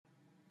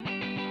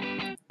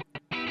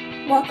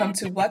Welcome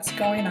to What's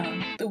Going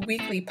On, the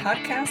weekly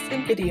podcast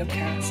and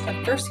videocast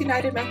of First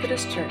United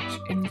Methodist Church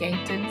in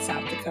Yankton,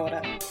 South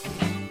Dakota.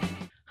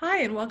 Hi,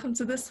 and welcome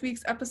to this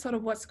week's episode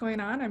of What's Going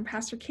On. I'm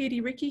Pastor Katie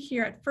Rickey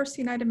here at First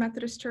United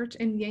Methodist Church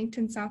in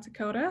Yankton, South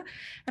Dakota,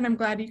 and I'm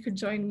glad you could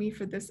join me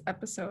for this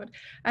episode.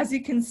 As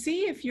you can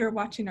see, if you're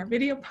watching our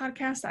video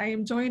podcast, I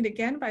am joined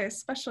again by a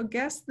special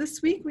guest.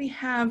 This week we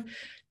have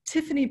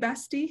Tiffany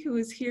Bestie, who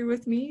is here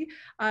with me.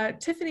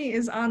 Tiffany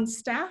is on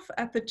staff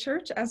at the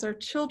church as our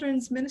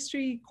children's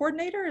ministry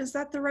coordinator. Is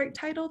that the right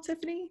title,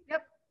 Tiffany?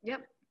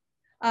 Yep.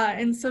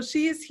 And so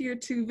she is here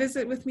to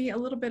visit with me a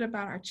little bit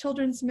about our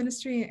children's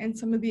ministry and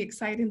some of the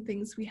exciting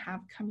things we have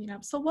coming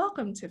up. So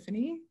welcome,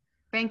 Tiffany.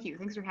 Thank you.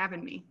 Thanks for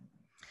having me.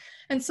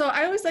 And so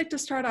I always like to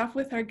start off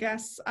with our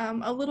guests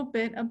a little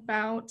bit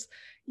about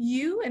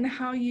you and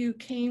how you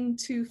came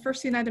to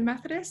First United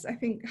Methodist. I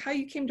think how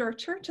you came to our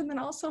church, and then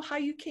also how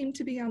you came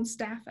to be on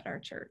staff at our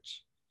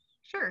church.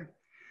 Sure.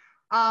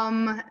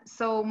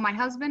 So my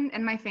husband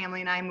and my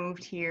family and I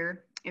moved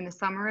here in the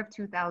summer of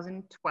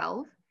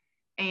 2012,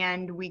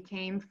 and we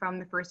came from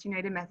the First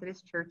United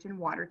Methodist Church in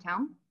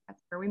Watertown.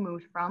 That's where we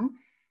moved from.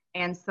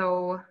 And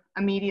so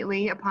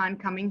immediately upon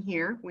coming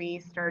here, we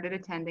started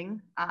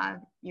attending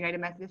United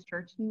Methodist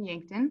Church in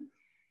Yankton.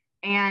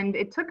 And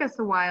it took us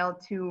a while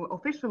to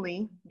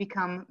officially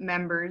become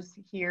members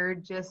here,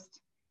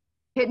 just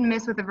hit and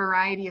miss with a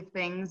variety of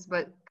things,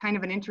 but kind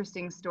of an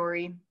interesting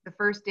story. The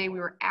first day we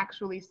were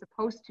actually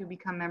supposed to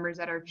become members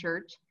at our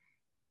church,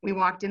 we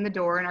walked in the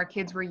door and our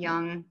kids were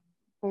young,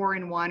 4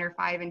 and 1 or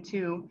 5 and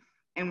 2.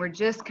 And we're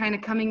just kind of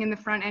coming in the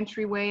front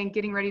entryway and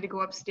getting ready to go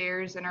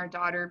upstairs, and our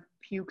daughter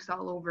pukes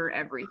all over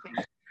everything.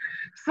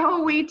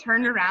 So we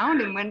turned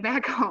around and went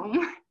back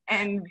home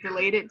and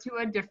delayed it to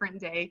a different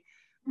day.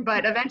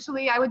 But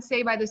eventually, I would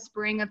say by the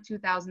spring of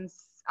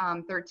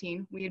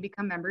 2013, we had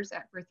become members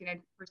at First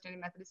United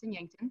Methodist in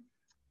Yankton.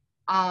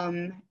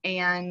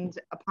 And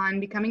upon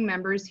becoming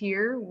members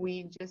here,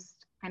 we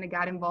just kind of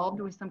got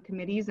involved with some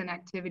committees and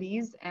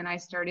activities, and I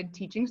started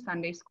teaching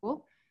Sunday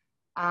school.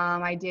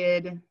 I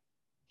did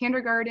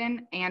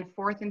kindergarten and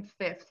 4th and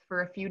 5th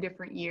for a few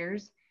different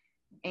years.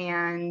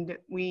 And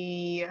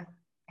we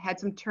had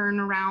some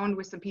turnaround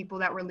with some people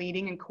that were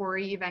leading, and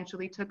Corey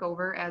eventually took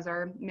over as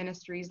our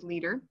ministry's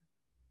leader.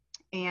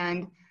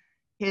 And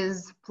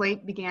his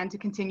plate began to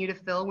continue to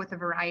fill with a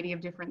variety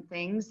of different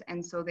things.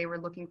 And so they were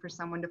looking for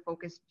someone to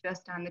focus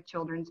just on the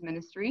children's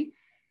ministry.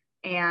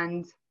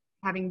 And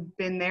having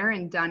been there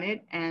and done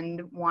it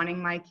and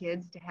wanting my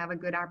kids to have a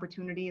good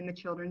opportunity in the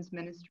children's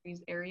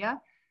ministries area,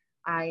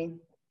 I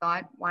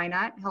thought, why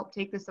not help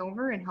take this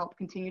over and help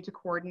continue to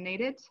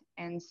coordinate it?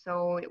 And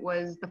so it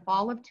was the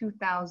fall of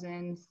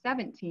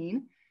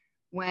 2017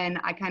 when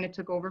I kind of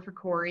took over for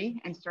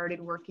Corey and started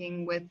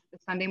working with the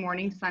Sunday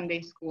morning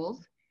Sunday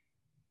schools.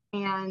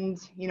 And,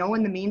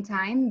 in the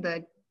meantime,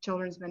 the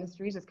children's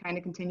ministries has kind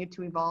of continued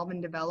to evolve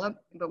and develop,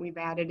 but we've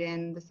added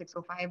in the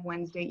 605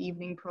 Wednesday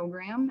evening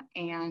program,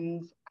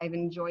 and I've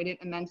enjoyed it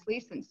immensely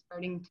since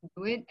starting to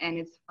do it. And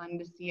it's fun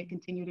to see it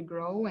continue to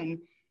grow, and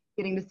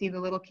getting to see the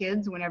little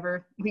kids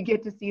whenever we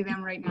get to see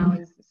them right now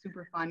is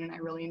super fun, and I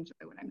really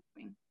enjoy what I'm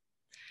doing.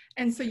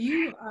 And so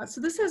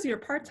so this is your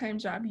part-time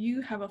job.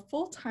 You have a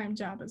full-time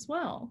job as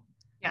well.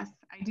 Yes,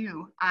 I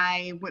do.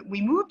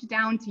 We moved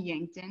down to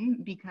Yankton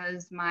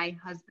because my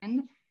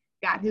husband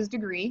got his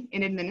degree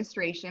in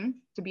administration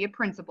to be a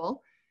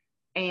principal,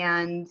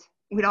 and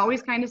we'd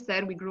always kind of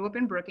said we grew up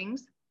in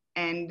Brookings,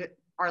 and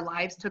our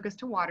lives took us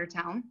to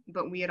Watertown,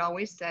 but we had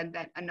always said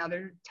that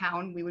another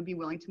town we would be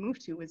willing to move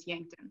to was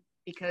Yankton.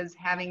 Because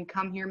having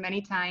come here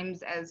many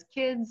times as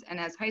kids and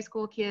as high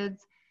school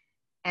kids,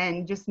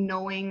 and just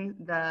knowing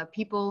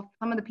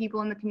some of the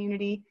people in the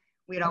community,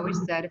 we had always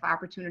said if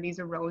opportunities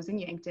arose in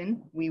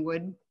Yankton, we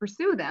would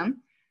pursue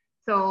them.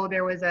 So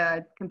there was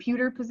a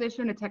computer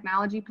position, a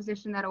technology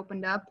position that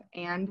opened up,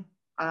 and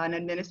an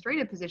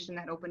administrative position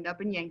that opened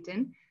up in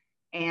Yankton.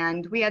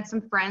 And we had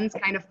some friends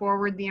kind of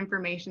forward the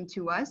information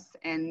to us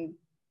and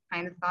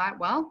kind of thought,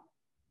 well,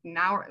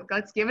 now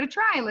let's give it a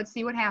try. Let's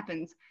see what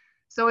happens.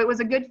 So it was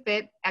a good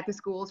fit at the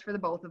schools for the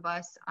both of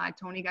us.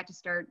 Tony got to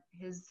start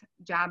his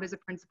job as a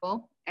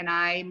principal, and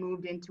I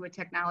moved into a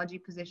technology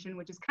position,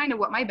 which is kind of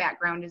what my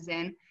background is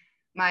in.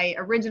 My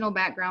original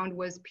background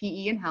was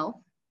PE and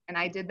health, and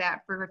I did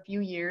that for a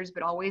few years,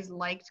 but always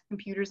liked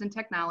computers and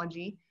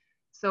technology.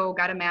 So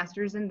got a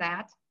master's in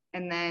that,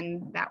 and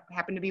then that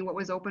happened to be what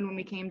was open when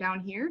we came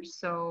down here.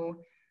 So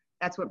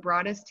that's what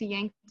brought us to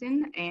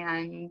Yankton,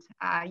 and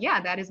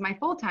that is my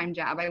full-time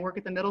job. I work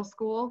at the middle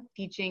school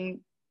teaching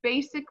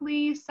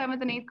basically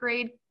 7th and 8th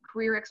grade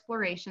career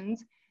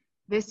explorations.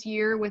 This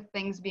year, with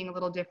things being a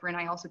little different,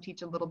 I also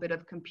teach a little bit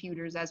of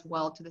computers as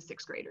well to the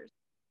 6th graders.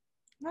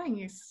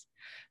 Nice.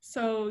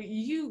 So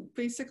you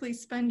basically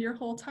spend your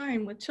whole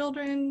time with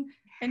children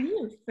and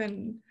youth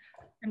and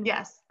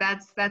Yes,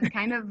 that's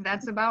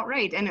about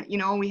right. And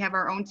we have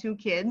our own 2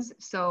 kids,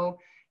 so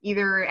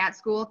either at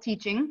school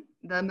teaching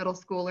the middle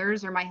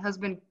schoolers, or my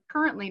husband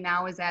currently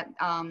now is at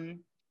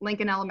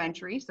Lincoln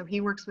Elementary, so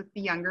he works with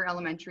the younger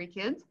elementary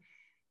kids.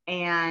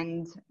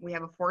 And we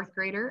have a 4th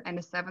grader and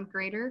a 7th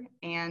grader.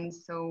 And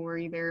so we're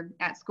either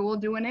at school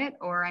doing it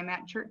or I'm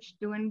at church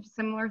doing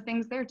similar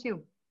things there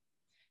too.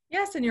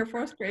 Yes, and your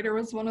 4th grader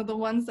was one of the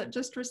ones that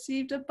just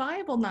received a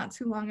Bible not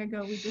too long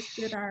ago. We just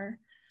did our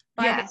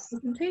Bible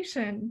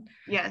presentation.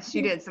 Yes,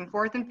 she did. Some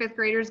 4th and 5th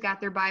graders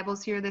got their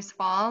Bibles here this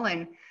fall,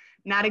 and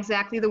not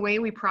exactly the way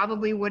we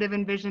probably would have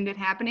envisioned it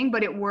happening,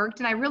 but it worked.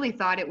 And I really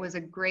thought it was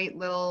a great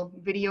little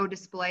video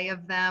display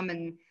of them.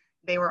 And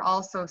they were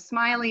all so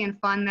smiley and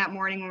fun that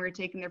morning when we were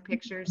taking their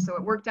pictures. So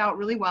it worked out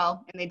really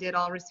well, and they did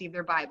all receive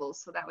their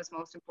Bibles. So that was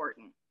most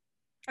important.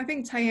 I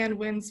think Tyann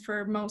wins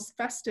for most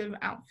festive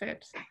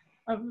outfit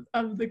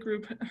of the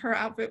group. Her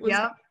outfit was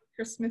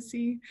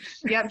Christmassy.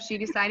 Yep, she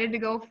decided to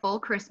go full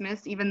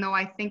Christmas, even though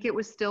I think it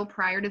was still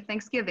prior to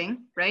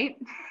Thanksgiving, right?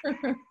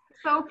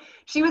 So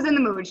she was in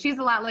the mood. She's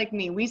a lot like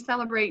me. We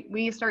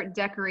start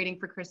decorating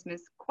for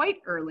Christmas quite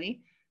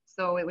early.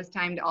 So it was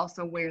time to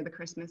also wear the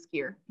Christmas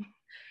gear.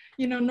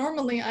 You know,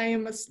 normally I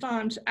am a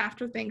staunch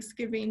after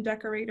Thanksgiving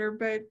decorator,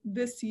 but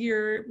this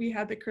year we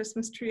had the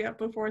Christmas tree up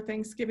before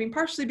Thanksgiving,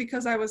 partially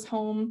because I was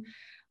home.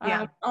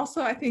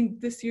 Also, I think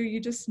this year you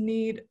just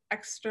need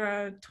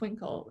extra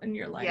twinkle in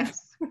your life.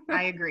 Yes,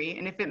 I agree.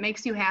 And if it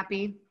makes you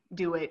happy,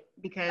 do it,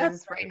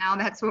 because right now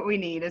that's what we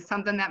need, is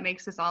something that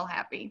makes us all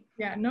happy.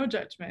 Yeah, no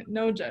judgment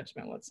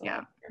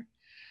whatsoever.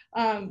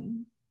 Yeah.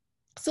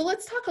 So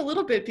let's talk a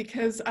little bit,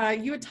 because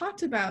you had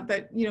talked about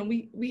that, you know,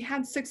 we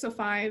had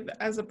 605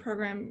 as a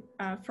program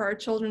for our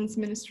children's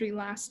ministry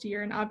last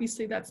year, and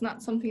obviously that's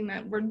not something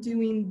that we're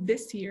doing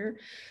this year.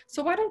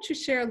 So why don't you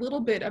share a little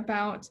bit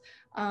about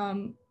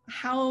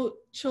how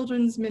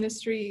children's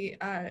ministry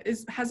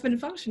has been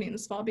functioning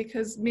this fall,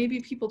 because maybe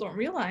people don't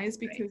realize,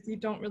 because you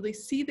don't really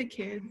see the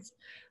kids.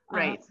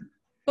 Right.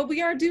 But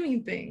we are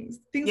doing things.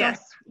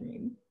 Yes.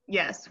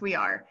 Yes, we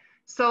are.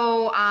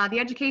 So the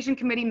education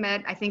committee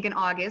met, I think, in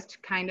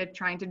August, kind of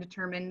trying to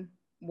determine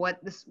what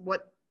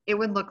it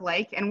would look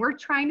like. And we're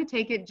trying to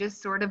take it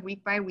just sort of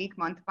week by week,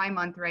 month by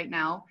month right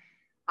now.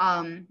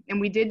 And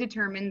we did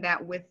determine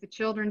that with the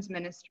children's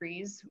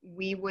ministries,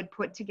 we would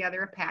put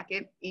together a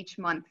packet each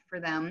month for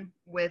them,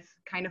 with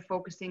kind of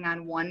focusing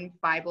on one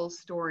Bible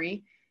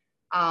story,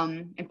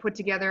 and put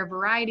together a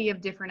variety of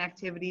different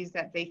activities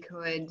that they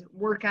could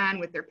work on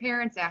with their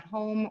parents at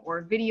home,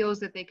 or videos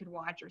that they could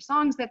watch, or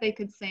songs that they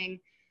could sing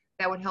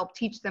that would help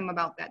teach them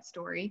about that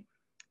story.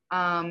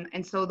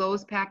 And so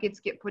those packets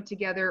get put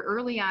together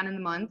early on in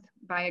the month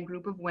by a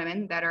group of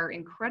women that are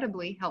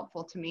incredibly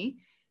helpful to me.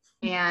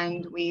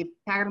 And we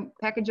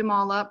package them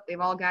all up. They've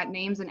all got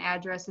names and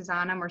addresses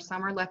on them, or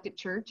some are left at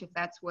church if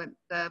that's what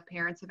the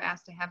parents have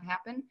asked to have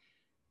happen.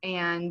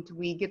 And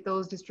we get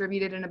those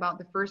distributed in about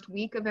the first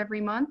week of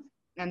every month.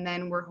 And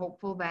then we're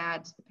hopeful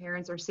that the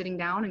parents are sitting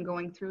down and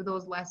going through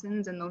those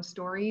lessons and those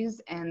stories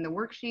and the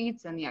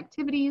worksheets and the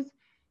activities.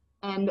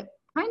 And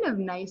kind of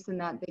nice in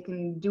that they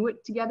can do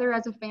it together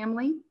as a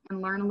family and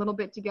learn a little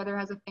bit together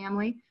as a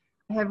family.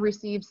 I have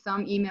received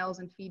some emails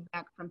and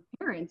feedback from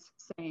parents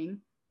saying,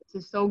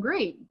 this is so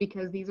great,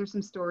 because these are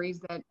some stories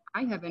that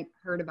I haven't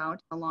heard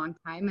about in a long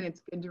time, and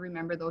it's good to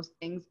remember those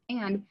things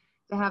and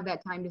to have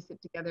that time to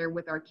sit together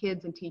with our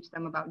kids and teach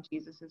them about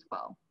Jesus as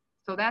well.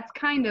 So that's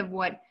kind of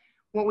what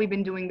we've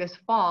been doing this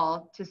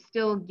fall, to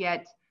still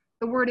get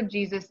the word of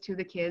Jesus to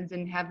the kids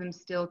and have them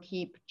still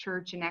keep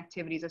church and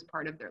activities as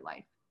part of their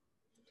life.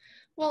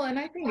 Well, and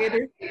I think it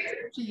is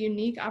such a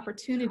unique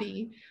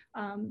opportunity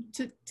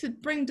to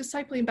bring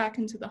discipling back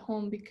into the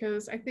home,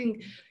 because I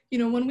think, you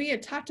know, when we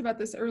had talked about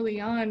this early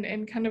on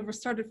and kind of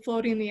started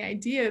floating the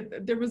idea,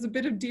 there was a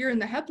bit of deer in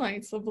the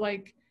headlights of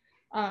like,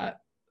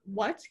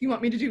 what? You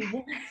want me to do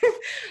more?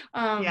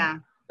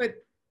 But,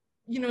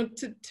 you know,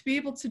 to be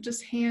able to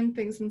just hand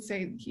things and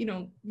say, you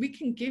know, we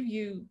can give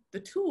you the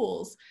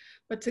tools,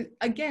 but to,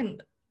 again,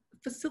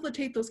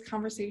 facilitate those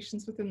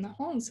conversations within the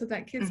home so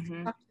that kids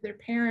can talk to their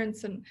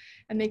parents and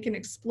they can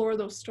explore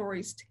those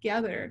stories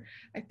together.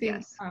 I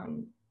think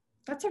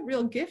that's a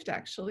real gift,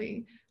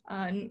 actually,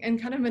 and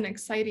kind of an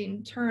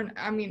exciting turn.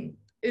 I mean,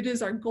 it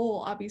is our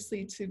goal,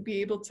 obviously, to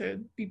be able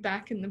to be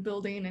back in the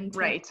building and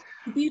to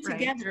be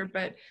together,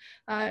 but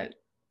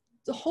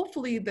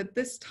hopefully that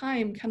this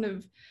time kind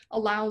of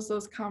allows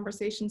those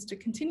conversations to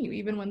continue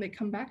even when they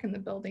come back in the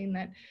building,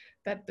 that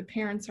the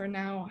parents are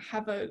now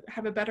have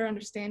a better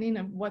understanding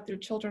of what their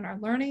children are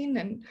learning,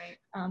 and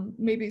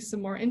maybe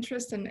some more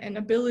interest and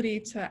ability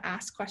to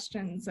ask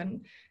questions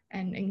and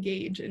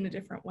engage in a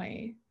different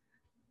way.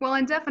 Well,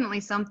 and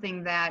definitely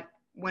something that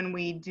when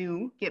we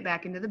do get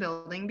back into the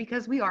building,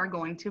 because we are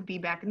going to be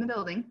back in the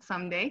building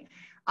someday,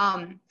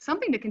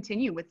 something to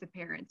continue with the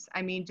parents.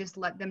 I mean, just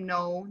let them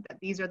know that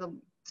these are the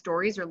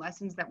stories or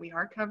lessons that we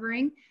are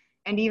covering,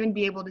 and even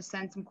be able to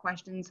send some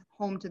questions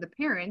home to the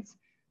parents,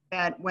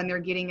 that when they're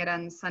getting it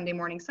on Sunday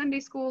morning Sunday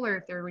school, or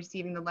if they're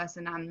receiving the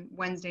lesson on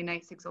Wednesday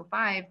night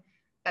 605,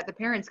 that the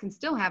parents can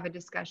still have a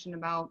discussion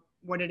about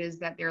what it is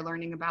that they're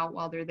learning about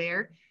while they're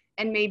there,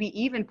 and maybe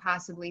even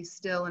possibly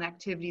still an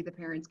activity the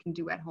parents can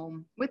do at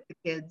home with the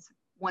kids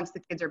once the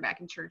kids are back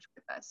in church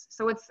with us.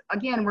 So it's,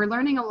 again, we're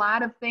learning a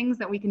lot of things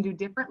that we can do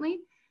differently,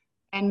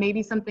 and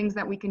maybe some things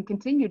that we can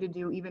continue to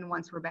do even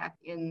once we're back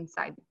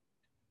inside.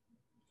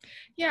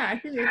 Yeah, I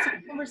think it's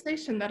a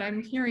conversation that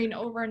I'm hearing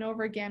over and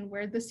over again,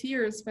 where this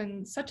year has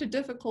been such a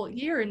difficult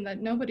year and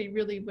that nobody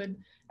really would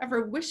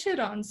ever wish it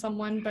on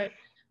someone, but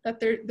that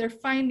they're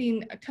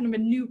finding a kind of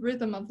a new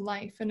rhythm of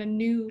life and a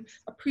new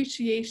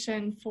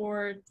appreciation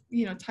for,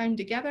 you know, time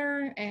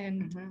together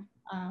and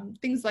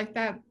things like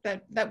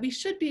that we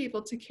should be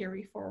able to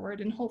carry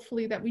forward, and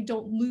hopefully that we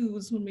don't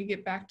lose when we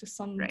get back to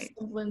some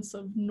semblance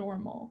of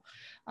normal.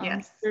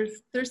 Yes.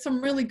 There's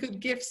some really good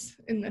gifts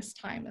in this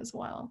time as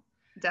well.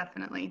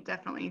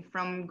 Definitely.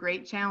 From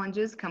great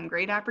challenges come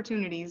great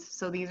opportunities.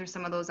 So these are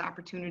some of those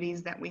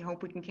opportunities that we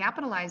hope we can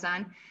capitalize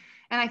on.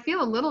 And I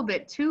feel a little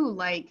bit too,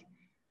 like,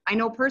 I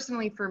know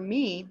personally for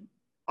me,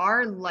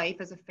 our life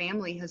as a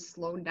family has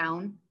slowed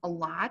down a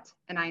lot,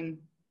 and I'm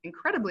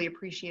incredibly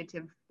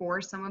appreciative for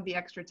some of the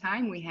extra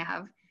time we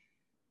have.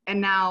 And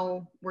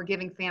now we're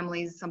giving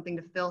families something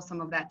to fill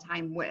some of that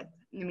time with.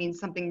 I mean,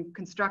 something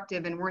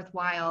constructive and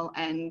worthwhile,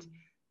 and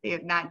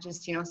they're not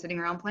just, you know, sitting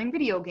around playing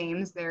video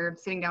games. They're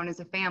sitting down as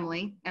a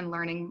family and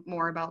learning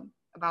more about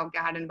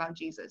God and about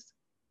Jesus.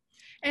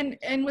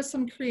 And with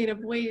some creative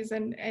ways.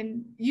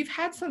 And you've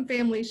had some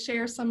families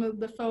share some of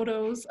the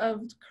photos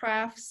of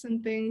crafts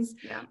and things.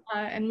 Yeah.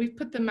 And we've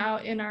put them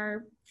out in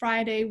our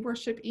Friday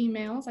worship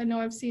emails. I know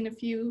I've seen a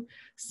few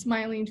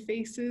smiling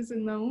faces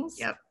in those.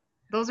 Yep.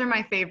 Those are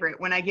my favorite.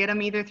 When I get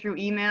them either through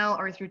email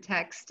or through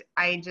text,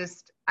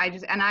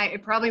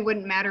 it probably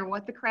wouldn't matter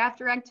what the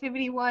craft or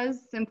activity was,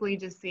 simply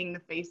just seeing the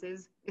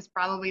faces is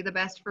probably the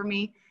best for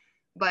me.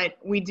 But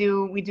we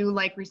do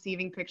like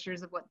receiving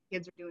pictures of what the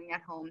kids are doing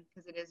at home,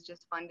 because it is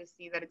just fun to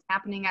see that it's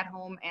happening at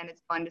home, and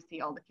it's fun to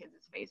see all the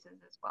kids'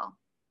 faces as well.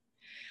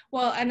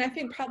 Well, and I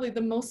think probably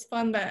the most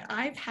fun that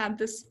I've had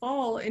this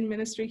fall in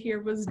ministry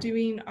here was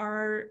doing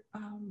our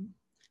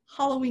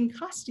Halloween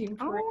costume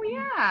parade. Oh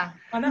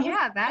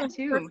yeah, that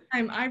too. First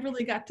time I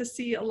really got to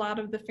see a lot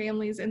of the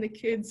families and the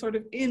kids sort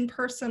of in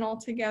person all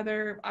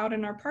together out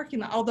in our parking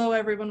lot, although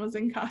everyone was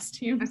in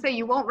costume. I say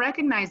you won't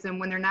recognize them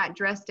when they're not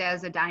dressed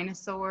as a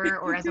dinosaur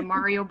or as a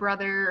Mario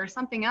brother or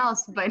something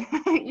else, but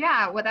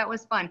yeah, well, that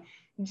was fun.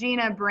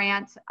 Gina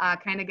Brandt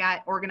kind of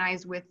got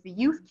organized with the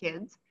youth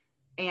kids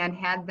and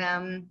had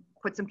them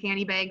put some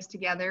candy bags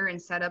together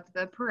and set up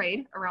the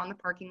parade around the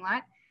parking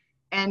lot.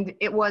 And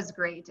it was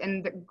great,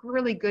 and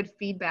really good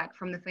feedback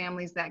from the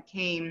families that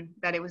came,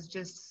 that it was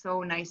just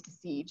so nice to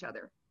see each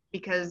other,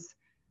 because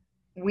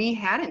we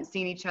hadn't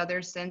seen each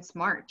other since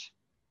March.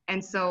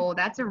 And so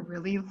that's a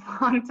really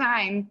long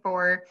time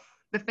for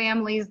the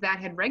families that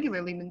had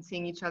regularly been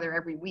seeing each other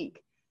every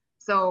week.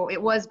 So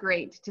it was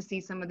great to see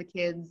some of the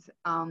kids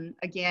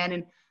again.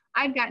 And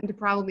I've gotten to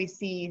probably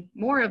see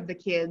more of the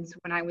kids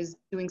when I was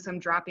doing some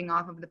dropping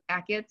off of the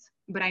packets,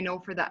 but I know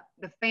for the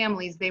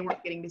families, they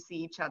weren't getting to see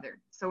each other.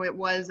 So it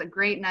was a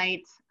great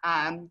night,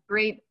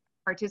 great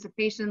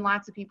participation.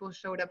 Lots of people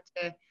showed up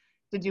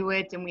to do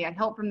it, and we had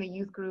help from the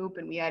youth group,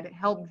 and we had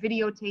help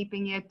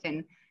videotaping it,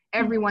 and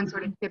everyone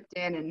sort of chipped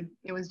in, and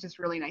it was just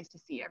really nice to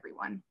see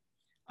everyone.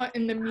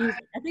 And the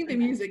music, I think the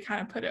music kind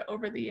of put it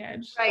over the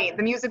edge. Right,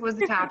 the music was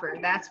the topper.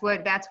 That's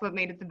what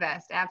made it the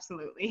best.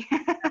 Absolutely.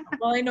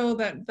 Well, I know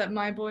that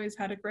my boys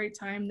had a great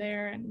time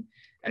there, and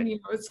you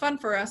know, it's fun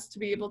for us to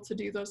be able to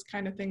do those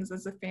kind of things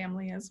as a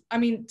family.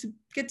 To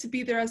get to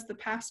be there as the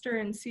pastor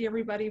and see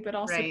everybody, but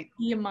also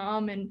be a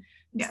mom and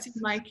see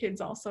my kids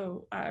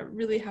also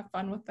really have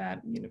fun with that.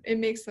 You know, it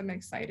makes them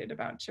excited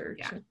about church.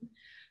 Yeah. And,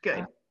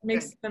 Good.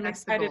 Makes them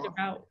excited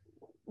about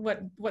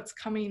what's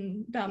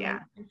coming down the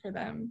line for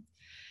them.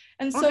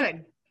 And so,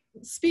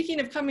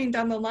 speaking of coming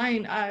down the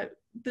line,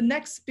 the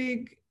next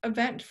big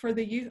event for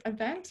the youth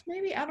event,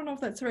 maybe, I don't know if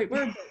that's the right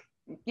word.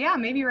 Yeah,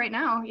 maybe right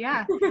now,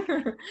 yeah.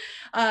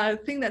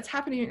 Thing that's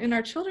happening in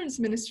our children's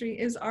ministry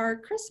is our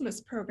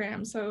Christmas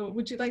program. So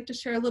would you like to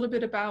share a little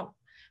bit about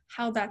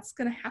how that's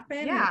going to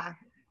happen? Yeah,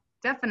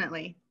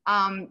 definitely.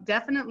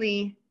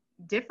 Definitely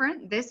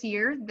different this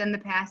year than the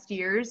past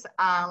years.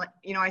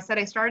 You know, I said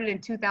I started in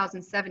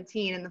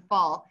 2017 in the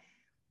fall.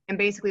 And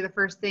basically the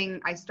first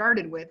thing I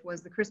started with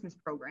was the Christmas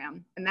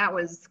program. And that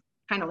was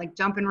kind of like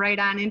jumping right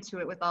on into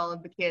it with all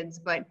of the kids.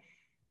 But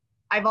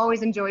I've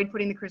always enjoyed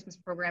putting the Christmas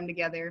program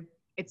together.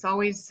 It's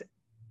always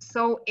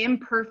so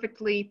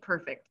imperfectly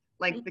perfect.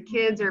 Like the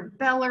kids are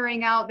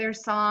bellowing out their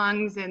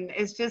songs, and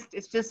it's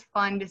just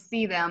fun to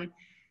see them.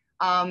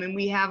 And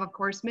we have, of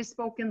course,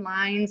 misspoken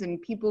lines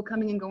and people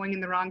coming and going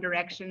in the wrong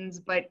directions,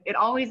 but it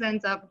always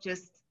ends up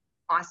just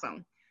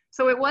awesome.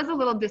 So it was a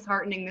little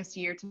disheartening this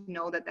year to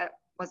know that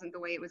wasn't the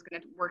way it was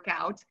going to work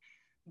out.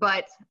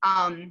 But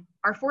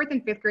our 4th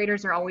and 5th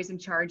graders are always in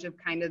charge of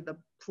kind of the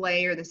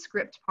play or the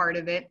script part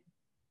of it.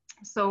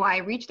 So I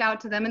reached out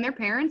to them and their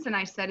parents, and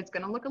I said it's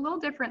going to look a little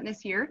different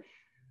this year,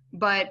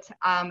 but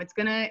it's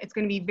going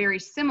to be very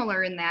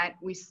similar in that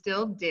we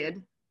still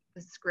did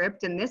the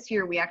script. And this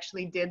year we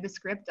actually did the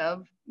script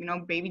of, you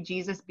know, baby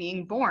Jesus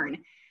being born.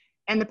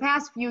 And the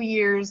past few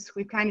years,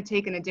 we've kind of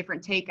taken a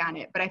different take on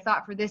it. But I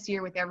thought for this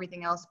year, with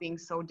everything else being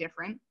so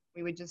different,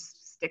 we would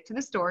just stick to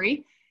the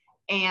story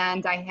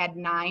And I had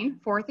 9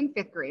 fourth and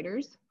fifth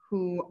graders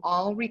who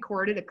all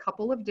recorded a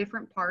couple of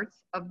different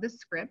parts of the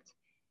script,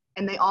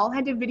 and they all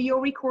had to video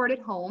record at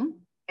home,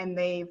 and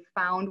they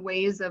found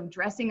ways of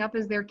dressing up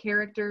as their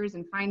characters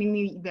and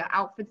finding the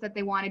outfits that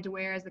they wanted to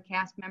wear as the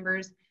cast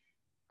members,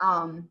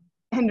 and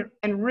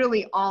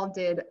really all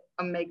did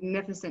a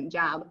magnificent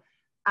job.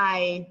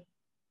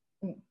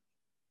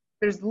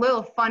 There's a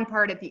little fun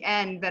part at the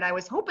end that I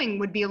was hoping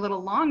would be a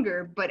little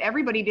longer, but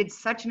everybody did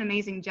such an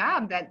amazing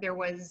job that I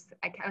was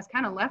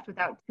kind of left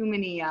without too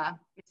many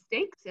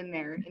mistakes in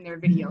their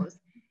videos.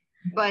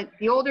 But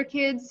the older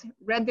kids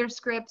read their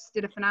scripts,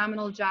 did a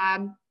phenomenal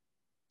job.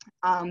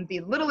 The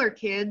littler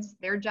kids,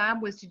 their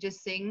job was to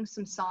just sing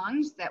some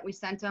songs that we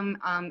sent them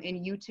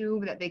in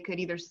YouTube that they could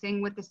either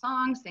sing with the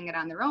song, sing it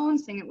on their own,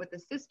 sing it with a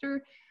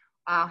sister,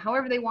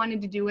 however they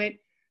wanted to do it.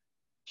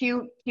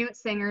 Cute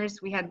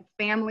singers. We had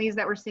families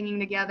that were singing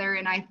together,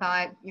 and I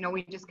thought,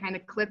 we just kind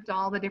of clipped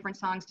all the different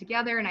songs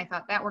together, and I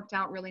thought that worked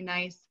out really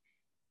nice.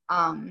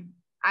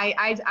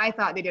 I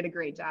thought they did a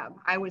great job.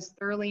 I was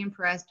thoroughly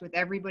impressed with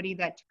everybody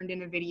that turned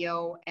in a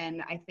video,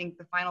 and I think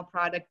the final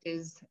product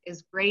is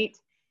great.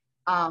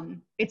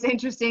 It's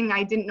interesting.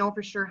 I didn't know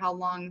for sure how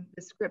long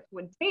the script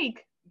would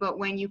take, but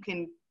when you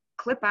can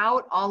clip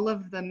out all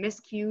of the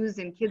miscues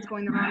and kids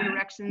going the wrong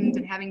directions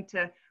and having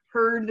to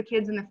herd the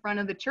kids in the front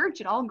of the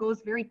church, it all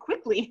goes very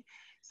quickly.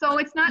 So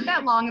it's not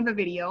that long of a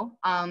video,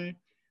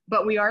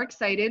 but we are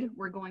excited.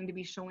 We're going to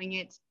be showing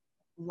it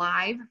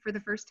live for the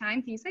first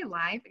time. Can you say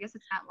live? I guess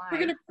it's not live.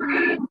 We're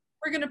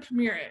gonna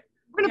premiere it.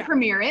 We're gonna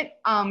premiere it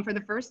for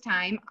the first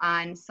time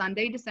on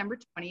Sunday, December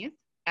 20th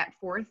at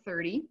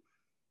 4:30.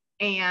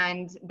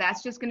 And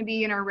that's just gonna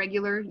be in our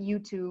regular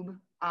YouTube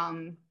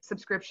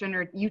subscription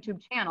or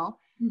YouTube channel.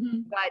 Mm-hmm.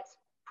 But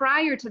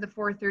prior to the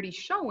 4:30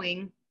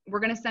 showing, we're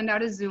going to send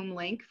out a Zoom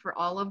link for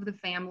all of the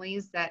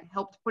families that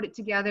helped put it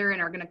together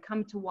and are going to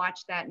come to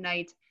watch that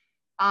night.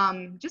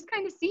 Just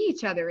kind of see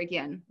each other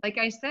again. Like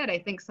I said, I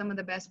think some of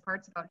the best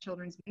parts about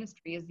children's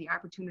ministry is the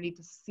opportunity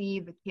to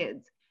see the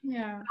kids.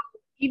 Yeah. So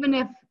even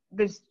if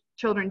the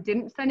children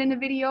didn't send in a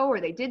video,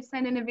 or they did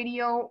send in a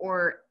video,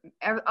 or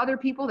other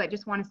people that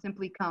just want to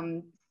simply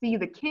come see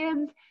the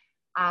kids,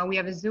 we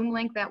have a Zoom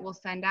link that we'll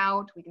send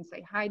out. We can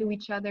say hi to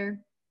each other.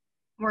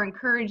 We're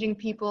encouraging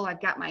people.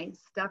 I've got my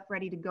stuff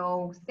ready to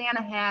go,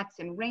 Santa hats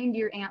and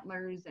reindeer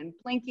antlers and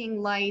blinking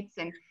lights,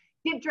 and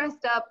get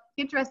dressed up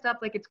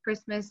like it's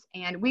Christmas.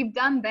 And we've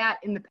done that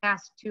in the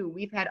past too.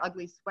 We've had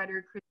ugly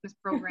sweater Christmas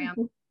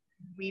programs.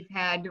 We've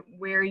had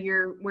wear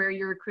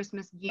your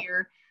Christmas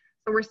gear.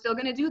 So we're still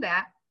going to do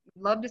that.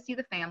 Love to see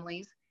the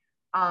families.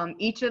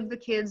 Each of the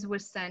kids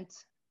was sent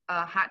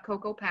a hot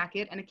cocoa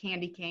packet and a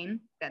candy cane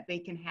that they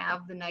can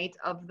have the night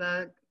of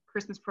the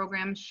Christmas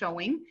program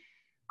showing.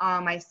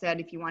 I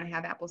said, if you want to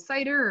have apple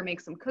cider or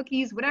make some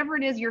cookies, whatever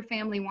it is your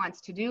family wants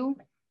to do,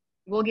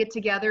 we'll get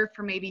together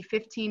for maybe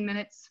 15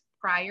 minutes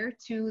prior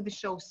to the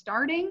show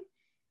starting.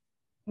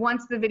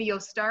 Once the video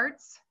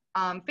starts,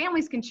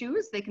 families can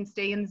choose. They can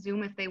stay in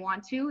Zoom if they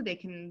want to. They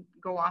can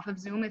go off of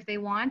Zoom if they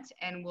want,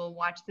 and we'll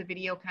watch the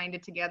video kind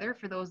of together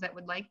for those that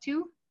would like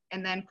to.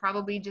 And then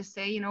probably just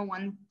say,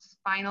 one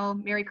final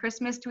Merry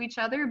Christmas to each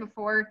other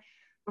before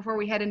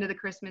we head into the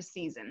Christmas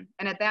season.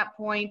 And at that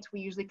point, we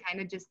usually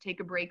kind of just take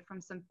a break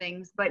from some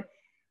things. But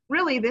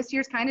really, this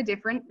year's kind of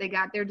different. They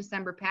got their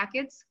December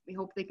packets. We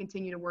hope they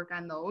continue to work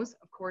on those.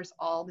 Of course,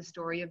 all the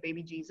story of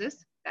baby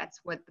Jesus.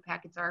 That's what the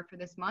packets are for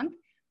this month.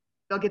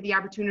 They'll get the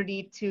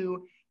opportunity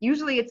to,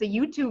 usually it's a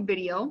YouTube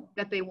video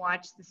that they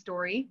watch the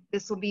story.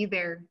 This will be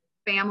their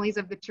families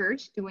of the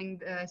church doing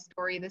the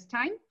story this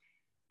time.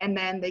 And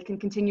then they can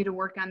continue to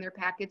work on their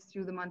packets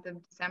through the month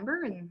of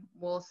December, and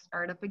we'll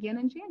start up again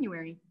in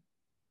January.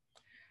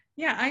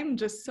 Yeah, I'm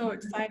just so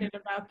excited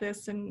about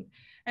this, and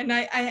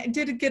I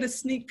did get a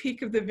sneak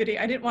peek of the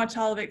video. I didn't watch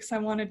all of it because I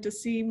wanted to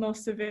see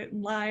most of it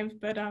live,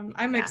 but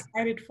I'm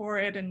excited for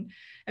it, and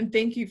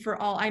thank you for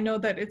all. I know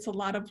that it's a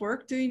lot of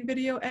work doing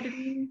video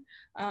editing,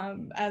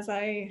 as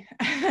I've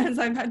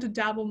had to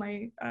dabble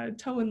my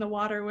toe in the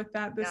water with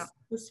that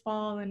this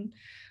fall, and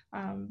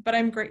but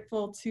I'm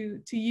grateful to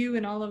you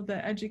and all of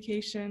the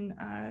education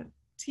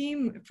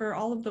team for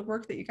all of the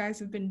work that you guys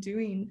have been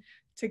doing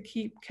to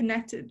keep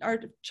connected, our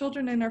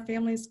children and our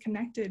families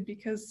connected,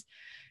 because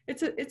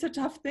it's a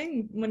tough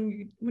thing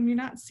when you're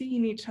not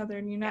seeing each other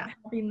and you're not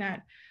having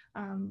that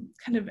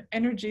kind of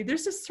energy.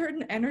 There's a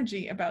certain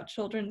energy about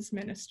children's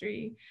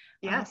ministry.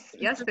 Yes,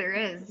 there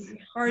is.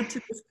 Hard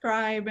to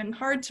describe and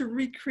hard to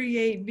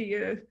recreate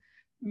via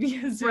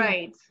Zoom.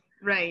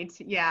 Right.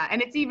 Yeah,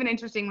 and it's even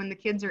interesting when the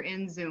kids are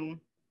in Zoom.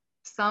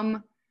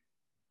 Some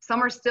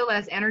are still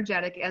as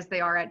energetic as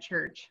they are at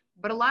church,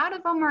 but a lot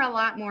of them are a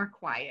lot more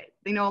quiet.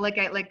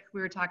 Like we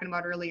were talking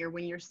about earlier,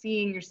 when you're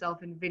seeing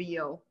yourself in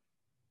video,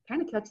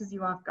 kind of catches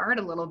you off guard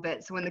a little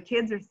bit. So when the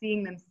kids are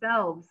seeing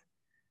themselves,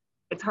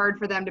 it's hard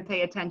for them to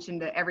pay attention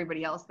to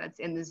everybody else that's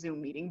in the Zoom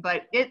meeting.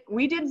 But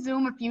we did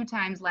Zoom a few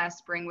times last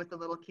spring with the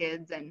little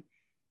kids, and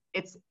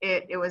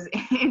it was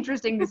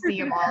interesting to see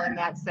them all in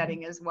that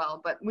setting as well.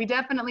 But we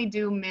definitely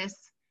do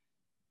miss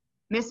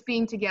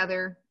being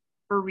together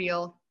for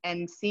real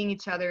and seeing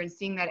each other and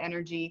seeing that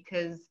energy.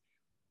 Because,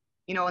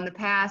 you know, in the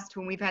past,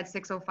 when we've had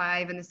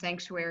 605 in the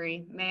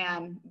sanctuary,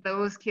 man,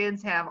 those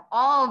kids have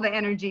all the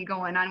energy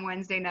going on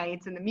Wednesday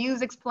nights, and the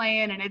music's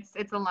playing, and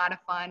it's a lot of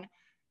fun.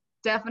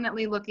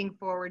 Definitely looking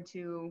forward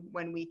to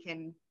when we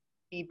can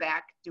be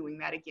back doing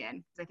that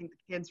again, because I think the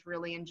kids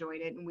really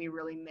enjoyed it, and we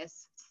really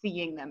miss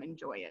seeing them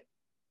enjoy it.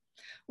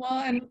 Well,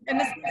 and it's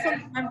not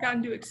something I've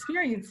gotten to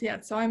experience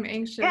yet, so I'm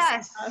anxious.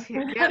 Yes,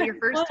 yeah, your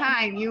first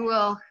time, you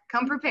will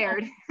come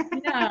prepared.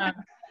 Yeah,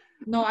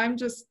 no,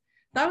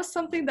 that was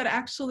something that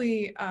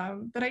actually,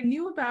 that I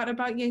knew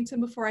about Yankton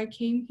before I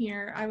came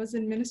here. I was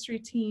in ministry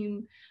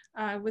team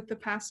with the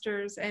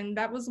pastors, and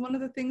that was one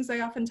of the things I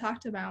often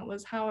talked about,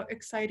 was how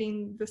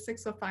exciting the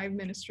 605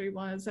 ministry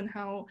was, and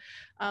how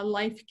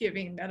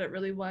life-giving that it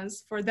really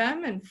was for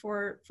them and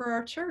for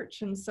our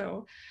church. And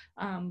so,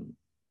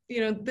 you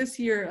know, this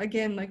year,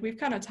 again, like we've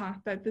kind of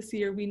talked, that this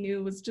year we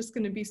knew was just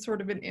going to be sort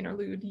of an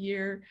interlude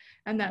year,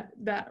 and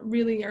that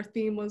really our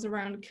theme was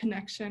around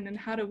connection, and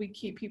how do we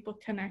keep people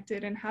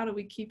connected, and how do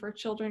we keep our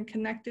children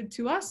connected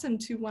to us and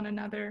to one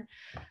another,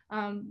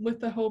 with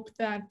the hope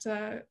that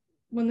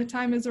when the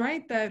time is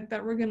right,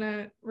 that we're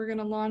gonna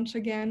launch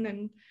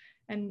again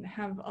and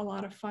have a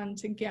lot of fun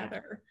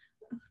together.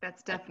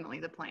 That's definitely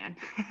the plan.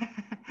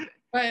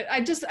 But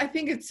I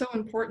think it's so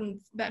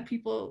important that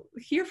people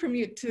hear from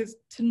you to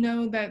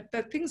know that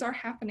things are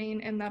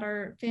happening, and that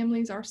our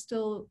families are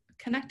still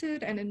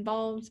connected and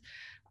involved,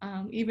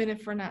 even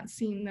if we're not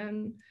seeing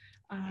them,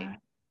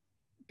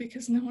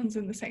 because no one's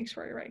in the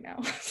sanctuary right now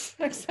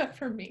except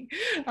for me.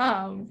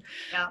 And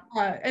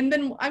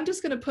then I'm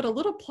just going to put a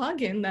little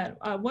plug in that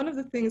one of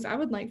the things I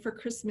would like for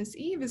Christmas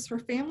Eve is for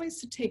families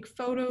to take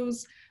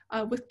photos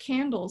with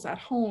candles at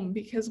home,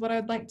 because what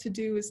I'd like to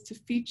do is to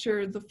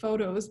feature the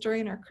photos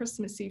during our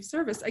Christmas Eve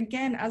service,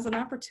 again, as an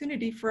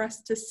opportunity for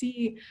us to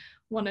see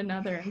one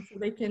another. And so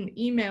they can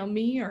email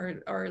me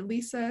or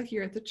Lisa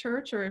here at the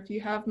church, or if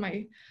you have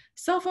my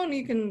cell phone,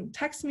 you can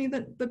text me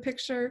the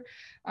picture.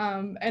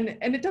 And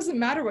it doesn't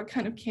matter what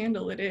kind of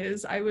candle it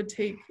is. I would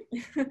take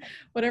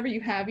whatever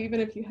you have, even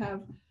if you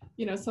have,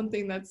 you know,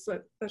 something that's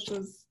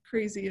as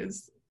crazy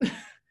as,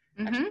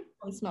 actually,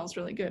 it smells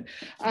really good.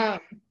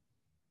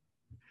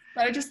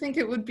 But I just think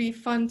it would be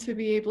fun to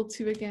be able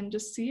to, again,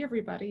 just see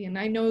everybody. And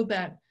I know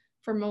that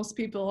for most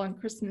people on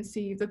Christmas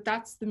Eve,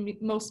 that's the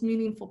most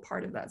meaningful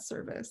part of that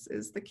service,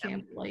 is the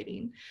candle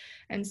lighting.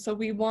 And so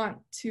we want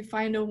to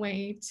find a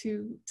way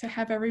to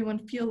have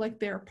everyone feel like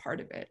they're a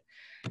part of it.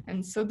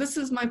 And so this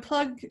is my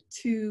plug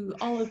to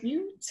all of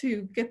you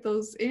to get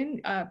those in,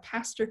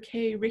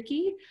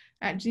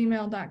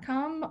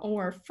 pastorkricky@gmail.com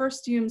or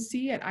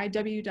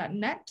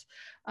firstumc@iw.net.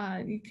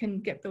 You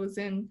can get those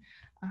in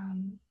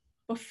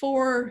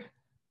before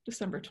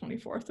December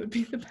 24th would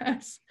be the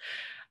best.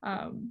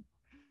 And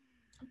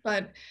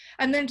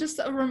then just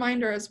a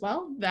reminder as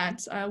well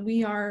that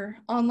we are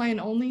online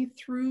only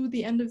through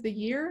the end of the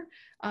year.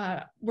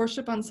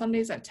 Worship on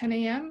Sundays at 10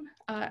 a.m.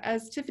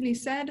 As Tiffany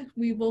said,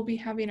 we will be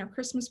having our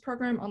Christmas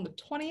program on the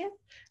 20th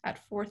at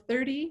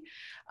 4:30.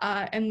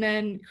 And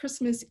then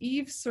Christmas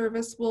Eve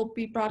service will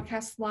be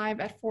broadcast live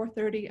at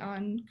 4:30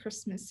 on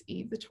Christmas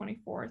Eve, the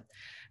 24th.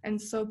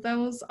 And so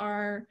those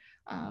are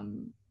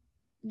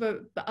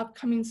the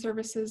upcoming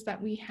services that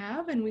we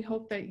have, and we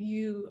hope that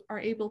you are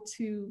able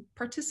to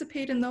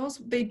participate in those.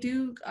 They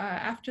do,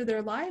 after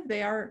they're live,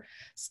 they are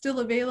still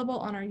available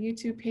on our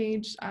YouTube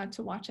page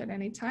to watch at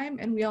any time.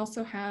 And we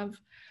also have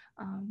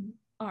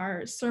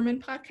our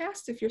sermon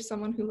podcast. If you're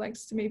someone who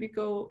likes to maybe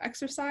go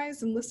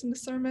exercise and listen to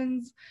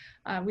sermons,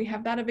 we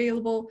have that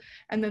available.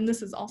 And then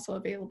this is also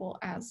available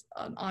as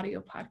an audio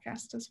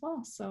podcast as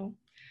well. So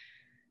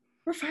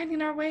we're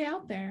finding our way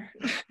out there.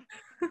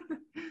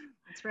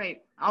 That's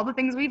right. All the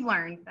things we've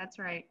learned. That's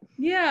right.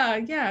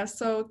 Yeah.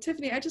 So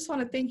Tiffany, I just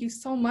want to thank you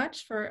so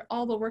much for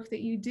all the work that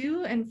you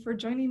do and for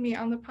joining me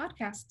on the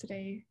podcast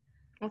today.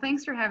 Well,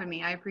 thanks for having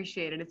me. I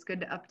appreciate it. It's good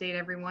to update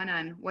everyone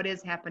on what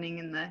is happening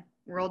in the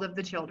world of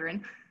the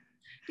children.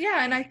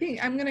 Yeah, and I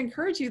think I'm going to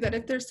encourage you that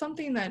if there's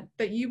something that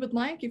you would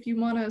like, if you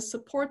want to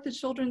support the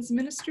children's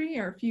ministry,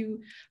 or if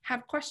you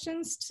have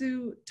questions,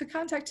 to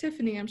contact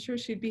Tiffany. I'm sure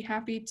she'd be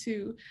happy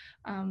to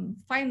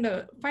find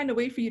a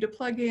way for you to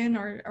plug in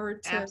or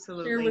to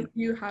Absolutely. share with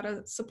you how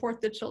to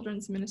support the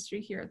children's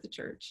ministry here at the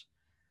church.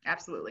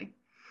 Absolutely.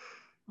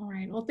 All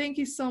right. Well, thank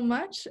you so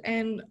much,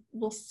 and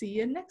we'll see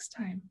you next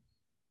time.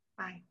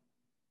 Bye.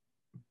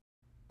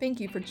 Thank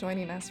you for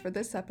joining us for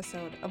this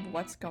episode of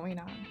What's Going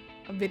On,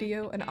 a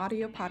video and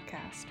audio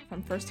podcast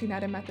from First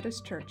United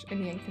Methodist Church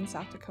in Yankton,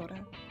 South Dakota.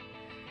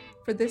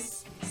 For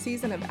this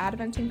season of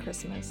Advent and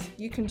Christmas,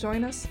 you can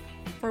join us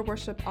for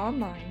worship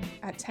online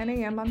at 10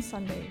 a.m. on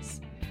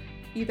Sundays,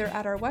 either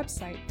at our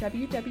website,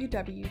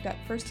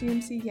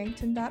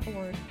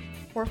 www.firstumcyankton.org,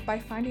 or by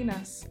finding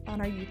us on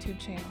our YouTube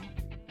channel.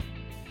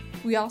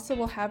 We also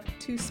will have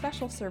 2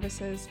 special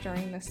services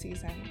during this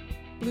season: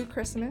 Blue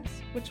Christmas,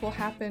 which will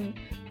happen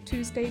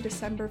Tuesday,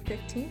 December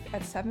 15th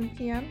at 7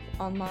 p.m.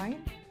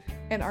 online,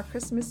 and our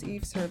Christmas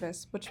Eve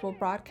service, which will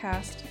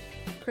broadcast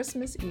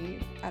Christmas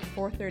Eve at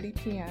 4:30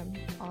 p.m.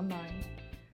 online.